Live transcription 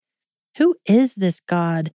Who is this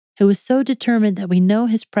God who is so determined that we know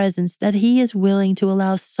his presence that he is willing to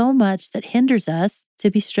allow so much that hinders us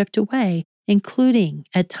to be stripped away, including,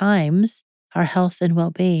 at times, our health and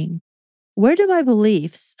well-being? Where do my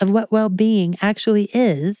beliefs of what well-being actually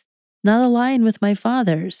is not align with my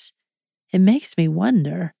Father's? It makes me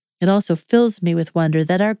wonder. It also fills me with wonder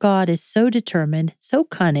that our God is so determined, so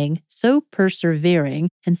cunning, so persevering,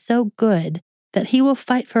 and so good that he will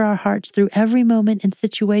fight for our hearts through every moment and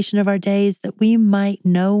situation of our days that we might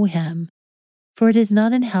know him. For it is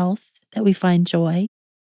not in health that we find joy.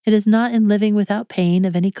 It is not in living without pain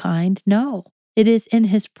of any kind. No, it is in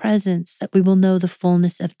his presence that we will know the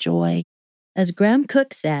fullness of joy. As Graham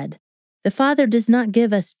Cooke said, the Father does not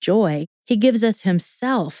give us joy. He gives us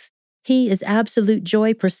himself. He is absolute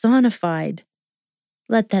joy personified.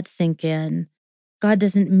 Let that sink in. God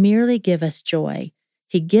doesn't merely give us joy.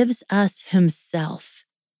 He gives us himself,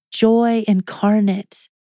 joy incarnate.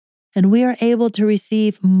 And we are able to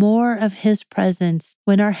receive more of his presence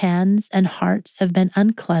when our hands and hearts have been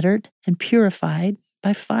uncluttered and purified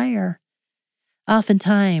by fire.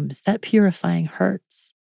 Oftentimes, that purifying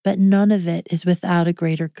hurts, but none of it is without a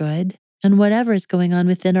greater good. And whatever is going on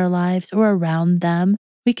within our lives or around them,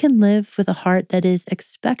 we can live with a heart that is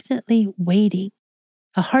expectantly waiting,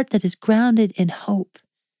 a heart that is grounded in hope.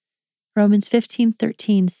 Romans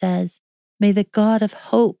 15:13 says, "May the God of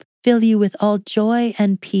hope fill you with all joy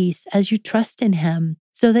and peace as you trust in him,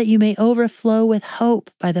 so that you may overflow with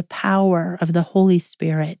hope by the power of the Holy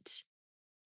Spirit."